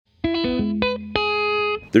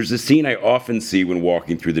There's a scene I often see when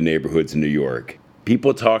walking through the neighborhoods in New York.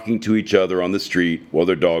 People talking to each other on the street while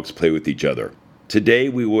their dogs play with each other. Today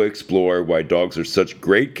we will explore why dogs are such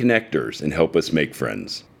great connectors and help us make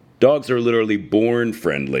friends. Dogs are literally born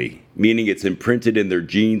friendly, meaning it's imprinted in their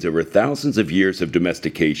genes over thousands of years of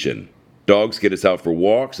domestication. Dogs get us out for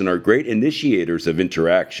walks and are great initiators of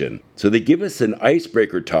interaction, so they give us an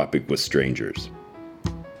icebreaker topic with strangers.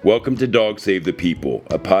 Welcome to Dogs Save the People,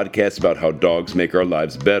 a podcast about how dogs make our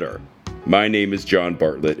lives better. My name is John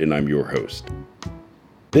Bartlett and I'm your host.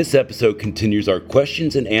 This episode continues our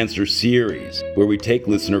questions and answers series, where we take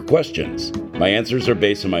listener questions. My answers are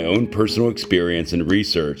based on my own personal experience and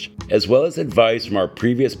research, as well as advice from our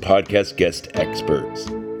previous podcast guest experts.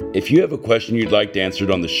 If you have a question you'd like answered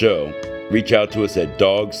on the show, reach out to us at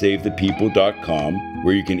dogsavethepeople.com,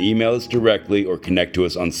 where you can email us directly or connect to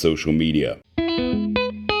us on social media.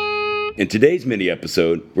 In today's mini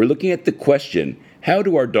episode, we're looking at the question, how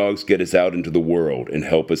do our dogs get us out into the world and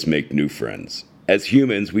help us make new friends? As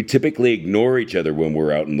humans, we typically ignore each other when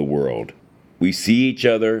we're out in the world. We see each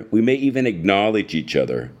other, we may even acknowledge each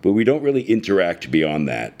other, but we don't really interact beyond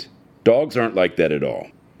that. Dogs aren't like that at all.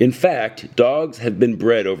 In fact, dogs have been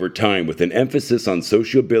bred over time with an emphasis on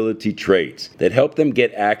sociability traits that help them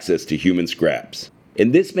get access to human scraps.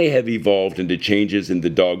 And this may have evolved into changes in the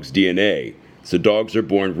dog's DNA, so dogs are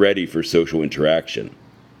born ready for social interaction.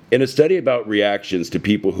 In a study about reactions to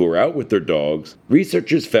people who are out with their dogs,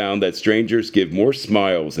 researchers found that strangers give more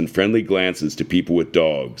smiles and friendly glances to people with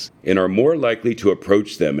dogs and are more likely to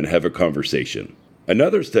approach them and have a conversation.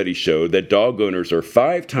 Another study showed that dog owners are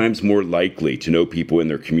 5 times more likely to know people in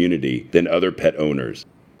their community than other pet owners.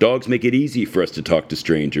 Dogs make it easy for us to talk to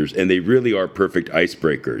strangers, and they really are perfect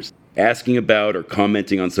icebreakers. Asking about or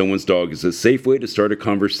commenting on someone's dog is a safe way to start a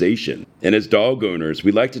conversation. And as dog owners,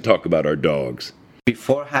 we like to talk about our dogs.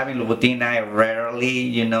 Before having Louboutin, I rarely,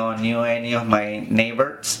 knew any of my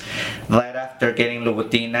neighbors. Right after getting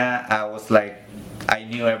Louboutin, I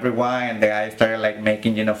knew everyone, and then I started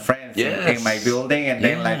making, friends in my building. And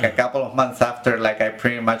then a couple of months after,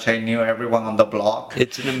 I knew everyone on the block.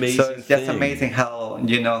 It's an amazing So it's just amazing how,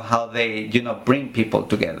 how they, bring people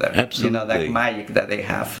together. Absolutely. That magic that they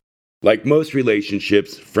have. Like most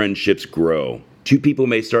relationships, friendships grow. 2 people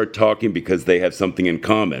may start talking because they have something in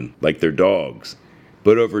common, like their dogs.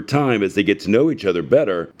 But over time, as they get to know each other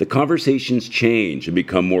better, the conversations change and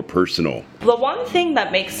become more personal. The one thing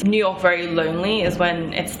that makes New York very lonely is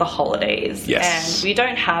when it's the holidays. Yes. And we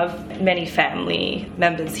don't have many family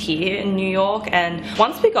members here in New York. And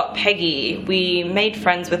once we got Peggy, we made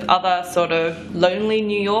friends with other sort of lonely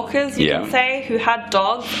New Yorkers, you can say, who had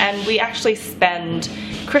dogs. And we actually spend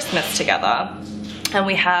Christmas together. And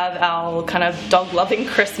we have our kind of dog-loving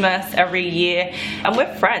Christmas every year. And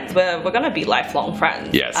we're friends. We're going to be lifelong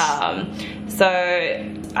friends. Yes. So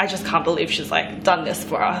I just can't believe she's done this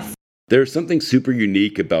for us. There's something super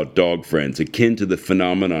unique about dog friends, akin to the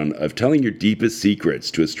phenomenon of telling your deepest secrets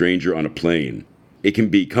to a stranger on a plane. It can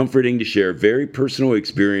be comforting to share very personal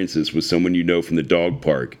experiences with someone you know from the dog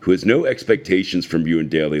park who has no expectations from you in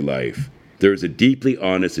daily life. There is a deeply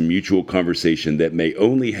honest and mutual conversation that may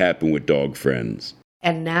only happen with dog friends.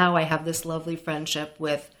 And now I have this lovely friendship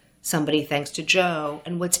with somebody thanks to Joe.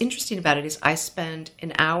 And what's interesting about it is I spend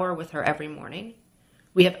an hour with her every morning.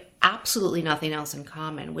 We have absolutely nothing else in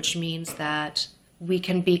common, which means that we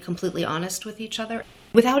can be completely honest with each other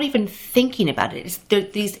without even thinking about it. It's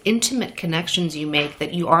these intimate connections you make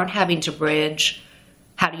that you aren't having to bridge.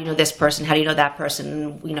 How do you know this person? How do you know that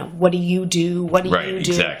person? What do you do? What do you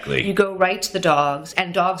do? Exactly. You go right to the dogs,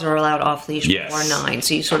 and dogs are allowed off leash before 9.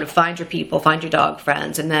 So you sort of find your people, find your dog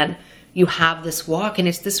friends, and then you have this walk, and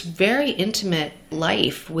it's this very intimate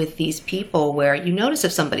life with these people where you notice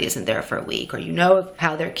if somebody isn't there for a week, or you know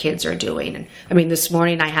how their kids are doing. And this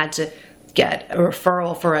morning I had to get a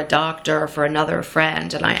referral for a doctor for another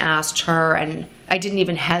friend, and I asked her, and I didn't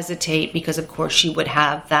even hesitate because of course she would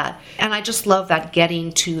have that. And I just love that,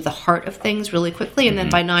 getting to the heart of things really quickly, and then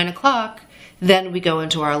by 9:00 then we go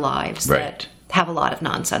into our lives that have a lot of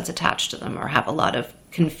nonsense attached to them or have a lot of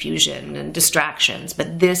confusion and distractions.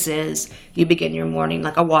 But this is, you begin your morning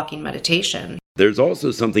like a walking meditation. There's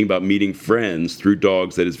also something about meeting friends through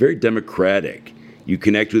dogs that is very democratic. You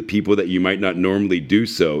connect with people that you might not normally do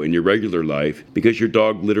so in your regular life because your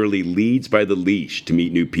dog literally leads by the leash to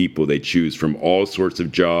meet new people they choose from all sorts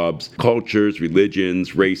of jobs, cultures,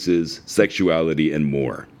 religions, races, sexuality, and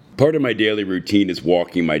more. Part of my daily routine is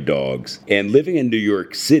walking my dogs, and living in New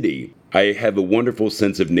York City, I have a wonderful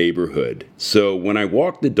sense of neighborhood. So when I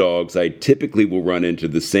walk the dogs, I typically will run into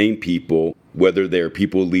the same people whether they're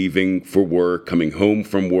people leaving for work, coming home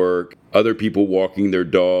from work, other people walking their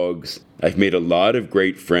dogs. I've made a lot of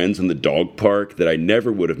great friends in the dog park that I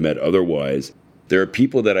never would have met otherwise. There are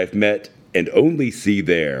people that I've met and only see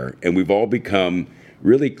there, and we've all become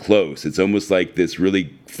really close. It's almost like this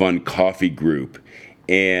really fun coffee group.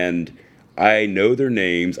 And I know their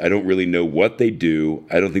names. I don't really know what they do.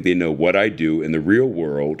 I don't think they know what I do in the real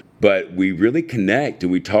world. But we really connect,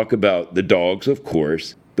 and we talk about the dogs, of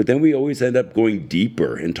course. But then we always end up going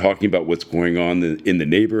deeper and talking about what's going on in the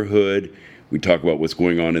neighborhood. We talk about what's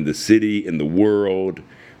going on in the city, in the world,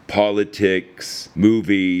 politics,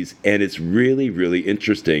 movies, and it's really, really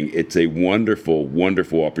interesting. It's a wonderful,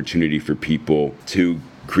 wonderful opportunity for people to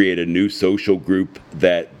create a new social group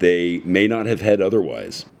that they may not have had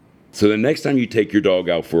otherwise. So the next time you take your dog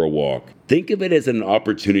out for a walk, think of it as an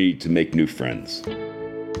opportunity to make new friends.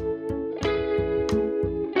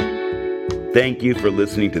 Thank you for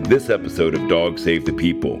listening to this episode of Dogs Save the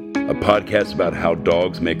People, a podcast about how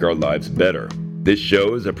dogs make our lives better. This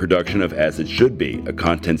show is a production of As It Should Be, a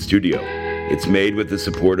content studio. It's made with the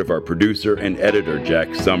support of our producer and editor,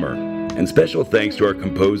 Jack Summer. And special thanks to our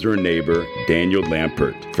composer and neighbor, Daniel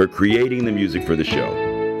Lampert, for creating the music for the show.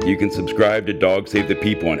 You can subscribe to Dogs Save the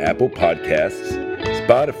People on Apple Podcasts,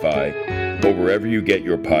 Spotify, or wherever you get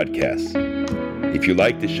your podcasts. If you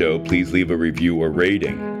like the show, please leave a review or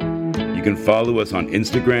rating. You can follow us on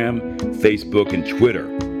Instagram, Facebook, and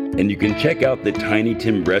Twitter. And you can check out the Tiny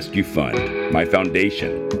Tim Rescue Fund, my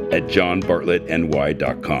foundation, at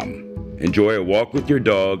johnbartlettny.com. Enjoy a walk with your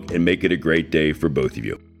dog and make it a great day for both of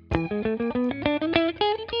you.